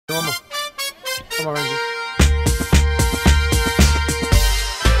Come on, Rangers.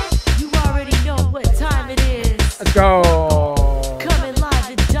 You already know what time it is. Let's go. Coming live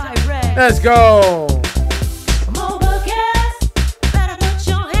and direct. Let's go. MoBuckets, better put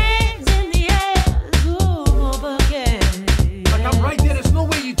your hands in the air. Ooh, MoBuckets. Like I'm right there. There's no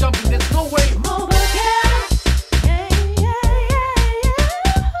way you jumping. There's no way. MoBuckets. Yeah, yeah, yeah.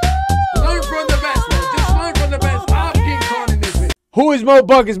 Learn from the best, man. Just learn from the best. I'm King Kong in this bitch. Who is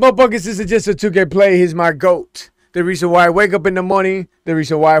MoBuckets? MoBuckets isn't just a 2K play. He's my GOAT. The reason why I wake up in the morning, the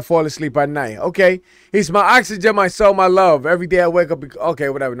reason why I fall asleep at night. Okay? He's my oxygen, my soul, my love. Every day I wake up. Okay,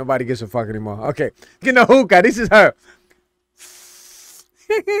 whatever. Nobody gives a fuck anymore. Okay. Get the hookah. This is her.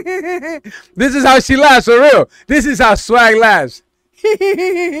 This is how she laughs, for real. This is how swag laughs.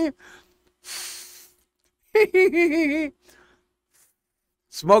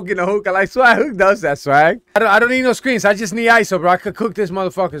 Smoking a hookah like swag. Who does that, swag? I don't need no screens. I just need ISO, bro. I could cook this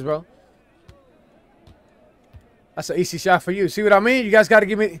motherfuckers, bro. That's an easy shot for you. See what I mean? You guys got to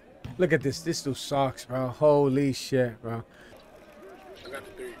give me... Look at this. This dude sucks, bro. Holy shit, bro. I got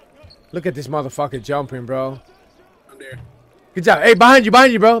the 3. Look at this motherfucker jumping, bro. I'm there. Good job. Hey, behind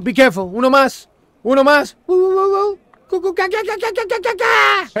you, bro. Be careful. Uno más. Uno más. Woo, woo, woo, woo. Go, go, ga, ga, ga, ga, ga, ga,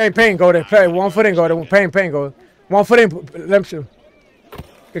 ga. Pain, go there. Play. 1 foot in, go there. Pain, go. 1 foot in. Let him shoot.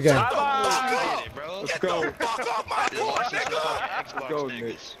 Good game. Let's go. Let's go,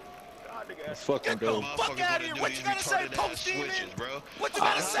 niggas. Let's fucking go. Fuck out of here. What you gotta say, Post Demon? What you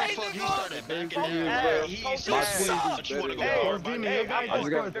gotta say, nigga?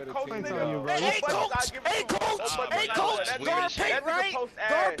 Hey, coach.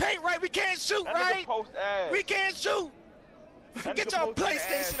 Guard paint right. We can't shoot, right? We can't shoot. Get your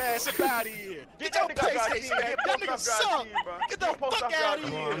PlayStation ass up out of here. Get your PlayStation ass. That nigga suck. Get the fuck out of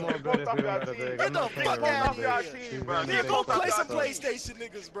here. Get the fuck out of here. Nigga, go play some PlayStation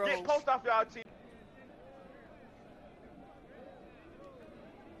niggas, bro. Get post off y'all team.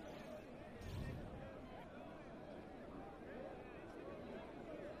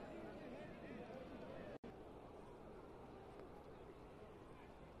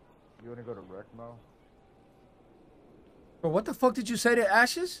 You wanna go to rec, Mo? Bro, what the fuck did you say to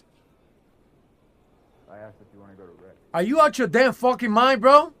Ashes? I asked if you wanna go to rec. Are you out your damn fucking mind,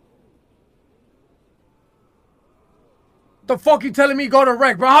 bro? The fuck you telling me go to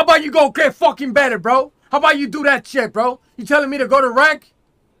rec, bro? How about you go get fucking better, bro? How about you do that shit, bro? You telling me to go to rec?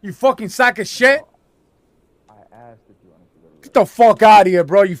 You fucking sack of shit? I asked if you wanted to go to rec. Get the fuck out of here,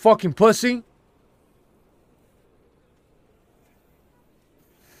 bro, you fucking pussy.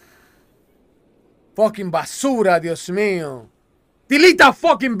 Fucking basura, Dios mío. Delete that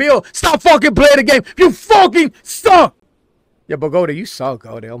fucking bill. Stop fucking playing the game. You fucking suck. Yeah, but Goda, you suck,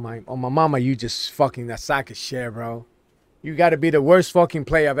 Goda. Oh my mama, you just fucking that sack of shit, bro. You gotta be the worst fucking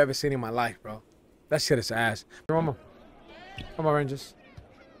player I've ever seen in my life, bro. That shit is ass. Come on, Rangers.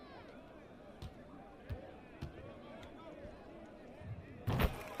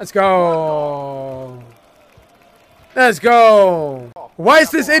 Let's go. Let's go. Why is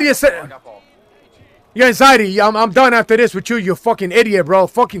this idiot saying... Your anxiety, I'm done after this with you, you fucking idiot, bro.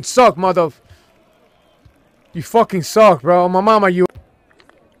 Fucking suck, mother. You fucking suck, bro. My mama, you.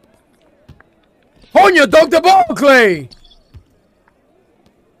 Honya, dunk the ball, Clay.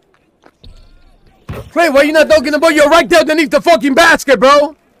 Clay, why you not dunking the ball? You're right there underneath the fucking basket,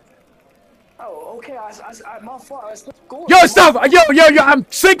 bro. Oh, okay. My fault. Yo, stop. Yo. I'm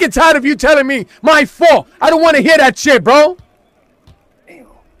sick and tired of you telling me my fault. I don't want to hear that shit, bro.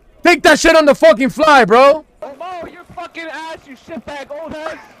 Take that shit on the fucking fly, bro. Mo, you're fucking ass, you shitbag old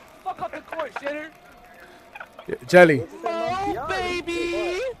head. Fuck up the court, shitter. Jelly. Mo,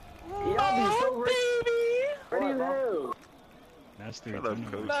 baby. Mo, baby. That's the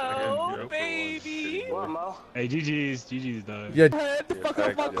Mo, baby. Hey, GG's done. Yeah. Head, fuck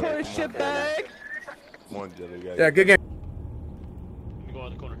up my court, shitbag. Come on, Jelly guy. Yeah, good game. Let me go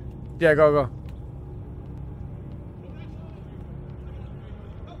on the corner. Yeah, go.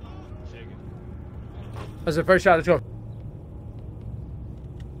 That's the first shot. Let's go.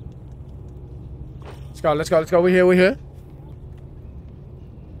 Let's go. We're here.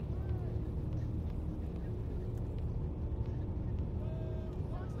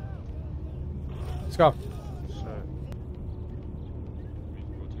 Let's go.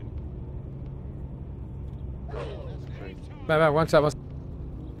 Back, one side.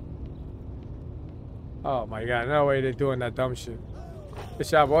 Oh my god, no way they're doing that dumb shit. Good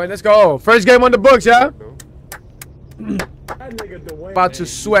shot, boy. Let's go. First game on the books, yeah? About to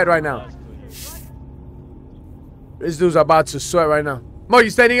sweat right now. This dude's about to sweat right now. Mo,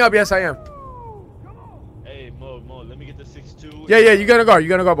 you standing up? Yes, I am. Hey, Mo, let me get the 6'2". Yeah, you're gonna go. You're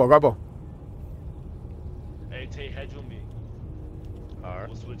gonna go, ball. Go, ball.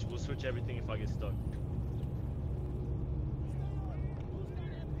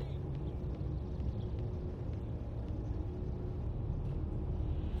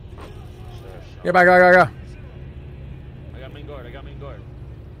 Get back, go. I got main guard.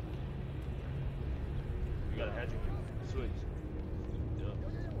 You got a hedge. Switch. Yup.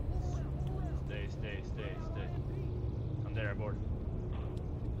 Stay. I'm there, board.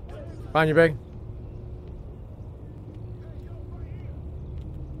 Find you, big.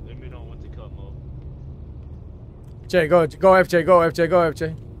 Let me know when to cut, Mo. Jay, go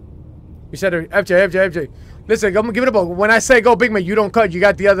FJ. You said it, FJ. Listen, I'm gonna give it a ball. When I say go, big man, you don't cut. You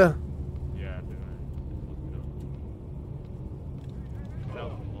got the other. Yeah, big man.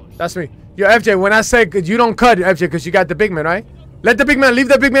 No. That's me. Yo, FJ, when I say you don't cut, FJ, because you got the big man, right? Leave the big man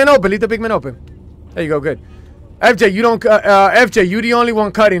open. There you go, good. FJ, you don't, FJ, you the only one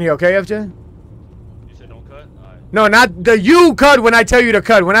cutting here, okay, FJ? You said don't cut? Alright. No, not the you cut when I tell you to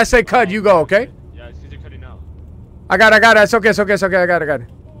cut. When I say cut, you go, okay? Yeah, it's because you're cutting now. I got it. It's okay. I got it.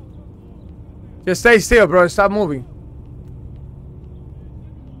 Just stay still, bro. Stop moving.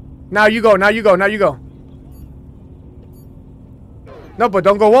 Now you go. No, but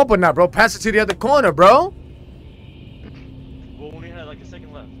don't go open now, bro. Pass it to the other corner, bro. Well, we only had like a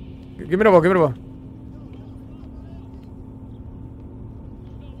second left. Give me the ball.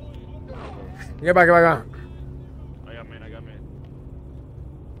 Get back. I got man.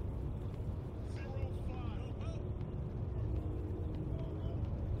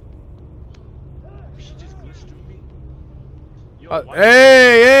 She just glitched through me. Yo,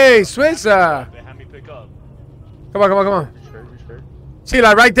 Hey, switch. They had me pick up. Come on. See,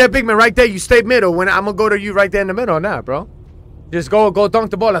 like right there, big man, right there. You stay middle. When I'm gonna go to you right there in the middle, or not, bro? Just go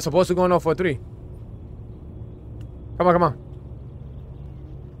dunk the ball. I'm supposed to go off for 3. Come on.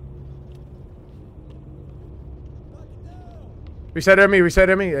 Reset at me.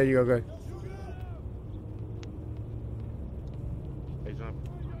 There you go, good. Hey, jump.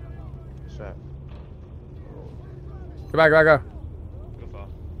 Shot. Get back. Good foul.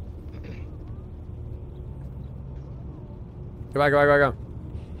 Get back.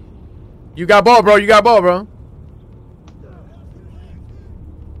 You got ball, bro.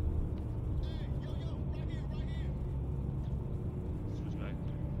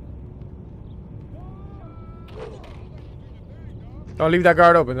 Don't leave that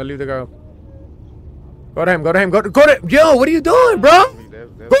guard open. Go to him. Yo, what are you doing, bro?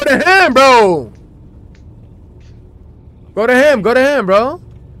 Go to him, bro. Go to him, bro.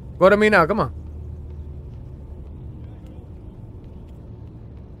 Go to me now. Come on.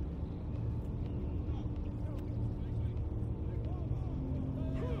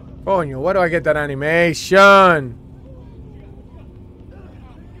 Coño, why do I get that animation?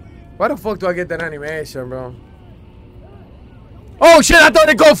 Why the fuck do I get that animation, bro? Oh shit, I thought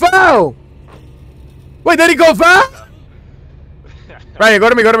they go foul! Wait, did he go foul? Right here, go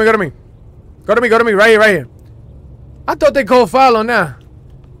to me, right here. I thought they called foul on that.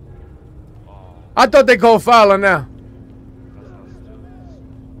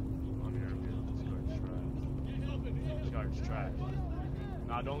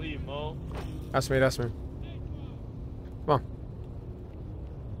 Nah, don't leave, Mo. That's me. Come on.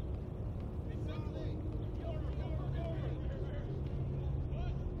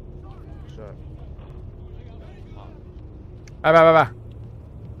 Shot. Bye.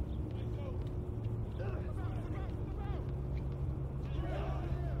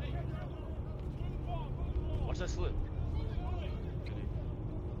 Watch that slip.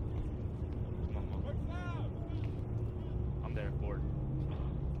 Come on, Mo. I'm there, board.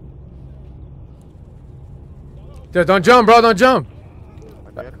 Dude, don't jump, bro. Don't jump.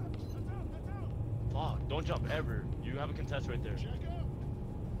 I got it. Fuck, don't jump ever. You have a contest right there.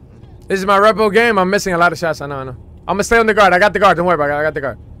 This is my repo game. I'm missing a lot of shots. I know. I'm gonna stay on the guard. I got the guard. Don't worry about it. I got the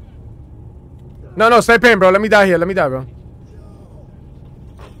guard. No, stay pinned, bro. Let me die here. Bro.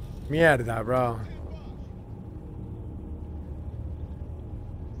 Mierda, bro.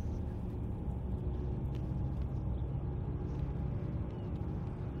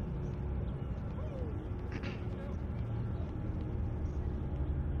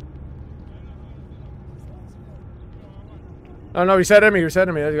 Oh no, reset at me. I got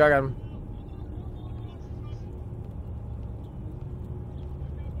him.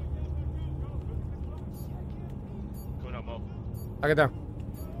 Going up, Mo. I get down.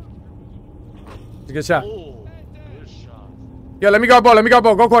 It's a good shot. Oh, good shot. Yo, let me go ball.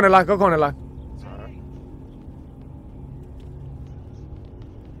 Go corner line. Alright.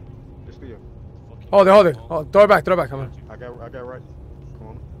 It's for you. Hold it. Oh, throw it back. Come on. I got right. Come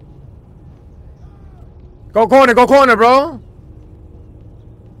on. Go corner, bro.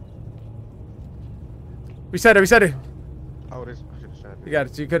 Reset it. Oh, this. I should have shot it. You got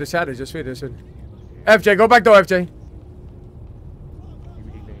it. You could have shot it. Just fit it. FJ, go back door, FJ. He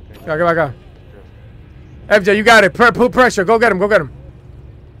didn't Go back out. Yeah. FJ, you got it. Put pressure. Go get him. Go get him.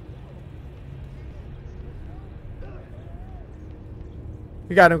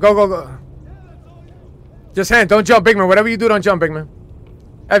 You got him. Go, go, go. Just hand. Don't jump, big man. Whatever you do, don't jump, big man.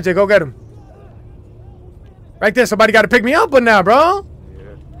 FJ, go get him. Right there. Somebody got to pick me up on now, bro.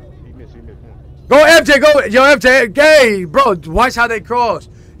 Yeah. He missed. Come on. Go, FJ. Go. Yo, FJ. Gay, bro. Watch how they cross.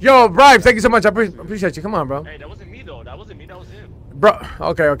 Yo, Brian, thank you so much. I appreciate you. Come on, bro. Hey, that wasn't me, though. That wasn't me. That was him. Bro.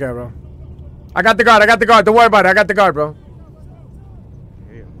 Okay, bro. I got the guard. Don't worry about it. I got the guard, bro.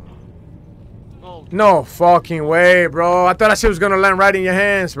 Yeah. No. No fucking way, bro. I thought that shit was gonna land right in your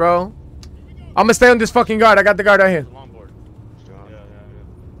hands, bro. I'm gonna stay on this fucking guard. I got the guard right here. Longboard.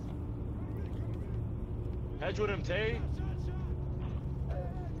 Yeah. Hedge with him, Tay.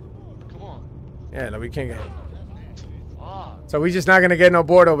 Come on. Yeah, no, we can't get. Fuck. So we just not gonna get no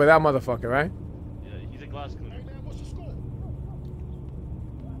board over that motherfucker, right? Yeah, he's a glass cleaner.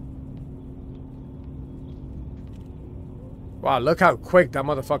 Wow, look how quick that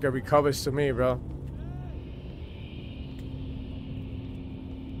motherfucker recovers to me, bro.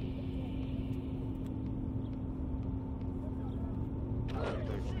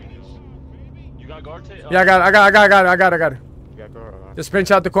 You got guard, Tay? Yeah, I got it. You got guard. Just pinch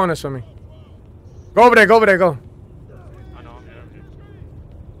out the corners for me. Go over there, go. I know, I'm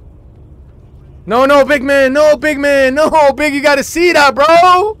here. No, big man, no, big, you gotta see that,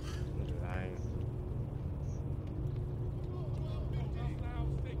 bro.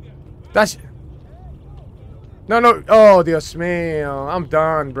 That's no. Oh, Dios mío, I'm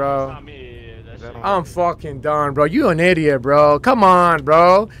done, bro. Not me. That's it. I'm fucking done, bro. You an idiot, bro. Come on,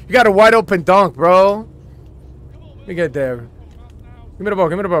 bro. You got a wide open dunk, bro. Let me get there. Give me the ball,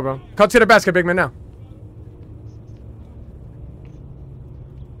 bro. Come to the basket, big man, now.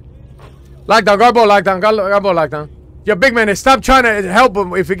 Lockdown, guard ball, lockdown. Yo, big man, stop trying to help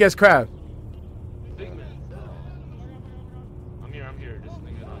him if he gets crabbed. Big man. I'm here. This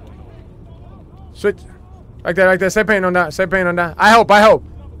nigga not going nowhere. Switch. Right there. Stay paying on that. I hope.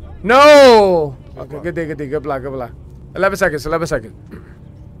 No! Okay, good day. Good block. 11 seconds.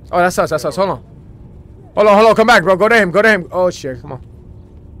 Oh, that's us. Hold on. Come back, bro. Go to him. Oh, shit. Come on.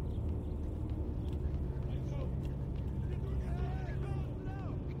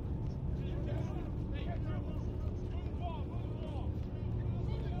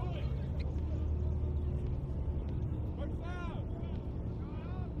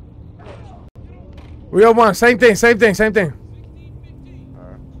 We all one. Same thing. Alright.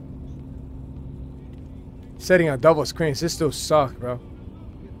 Setting up double screens. This still suck, bro.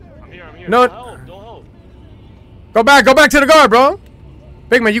 I'm here. No. Don't help. Go back to the guard, bro.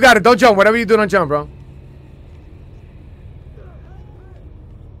 Big man, you got it. Don't jump. Whatever you do, don't jump, bro.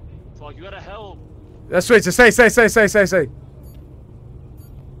 Fuck, you gotta help. Let's switch. Say.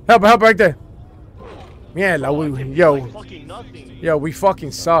 Help right there. Yeah, Like fucking nothing. we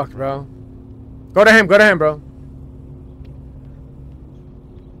fucking suck, bro. Go to him, bro.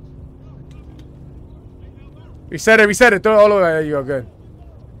 Reset it. Throw it all over. There you go, good.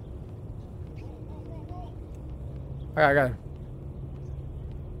 I got it.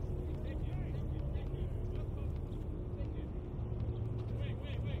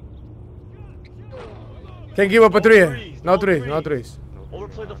 Can't give up a three. No threes.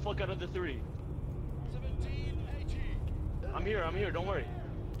 Overplay the fuck out of the three. I'm here. Don't worry.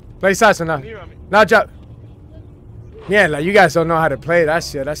 Play sides now. I'm here. Now drop. Yeah, like you guys don't know how to play that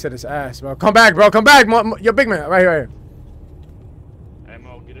shit. That shit is ass, bro. Come back, bro. Your big man, right here. Hey,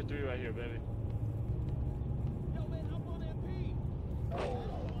 Mo, get a three right here, baby.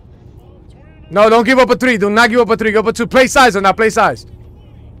 No, don't give up a three. Do not give up a three. Give up a two. Play size or not. Play size.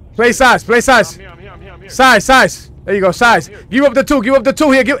 I'm here. Size. There you go. Size. Give up the two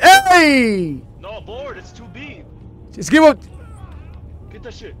here. Hey! No, board. It's 2B. Just give up. Get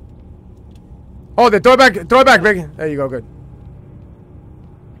that shit. Hold it. Throw it back, big. There you go. Good.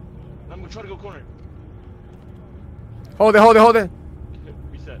 I'm gonna try to go corner. Hold it.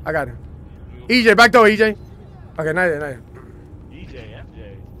 Reset. I got it. EJ, back door, EJ. Okay, not yet. EJ,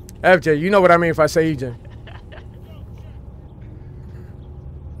 FJ, you know what I mean if I say EJ.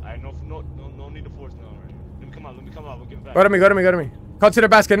 I no need to force now, right? Let me come out. We'll give it back. Go to me. Come to the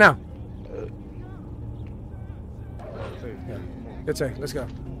basket now. Good take. Let's go.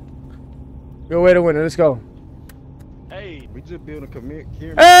 Good way to win it. Let's go. Hey. We just building a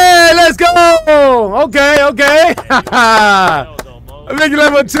Hey, let's go. Okay. Big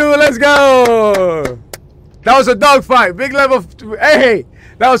level 2. Let's go. That was a dog fight. Big level. Hey,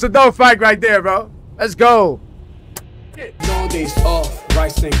 that was a dog fight right there, bro. Let's go. No days off,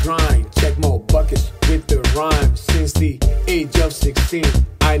 rise and grind. Check MoBuckets with the rhyme. Since the age of 16,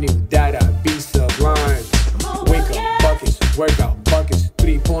 I knew that I'd be sublime. workout buckets,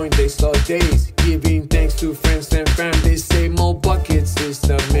 3-point they slow days. Giving thanks to friends and fam. They say MoBuckets is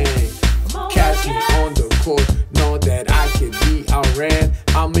the man. Catch me on the court, know that I can be outran.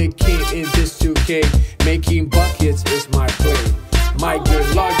 I'm a king in this 2K. Making buckets is my play. Might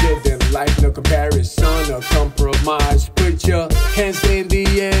get larger than life, no comparison or compromise. Put your hands in the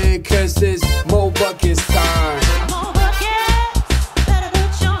air, cause it's MoBuckets time. MoBuckets, better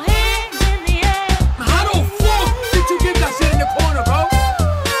put your hands in the air. How the fuck did you get that shit in the corner, bro?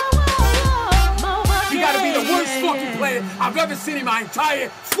 You gotta be the worst fucking player I've ever seen in my entire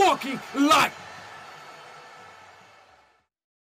fucking life.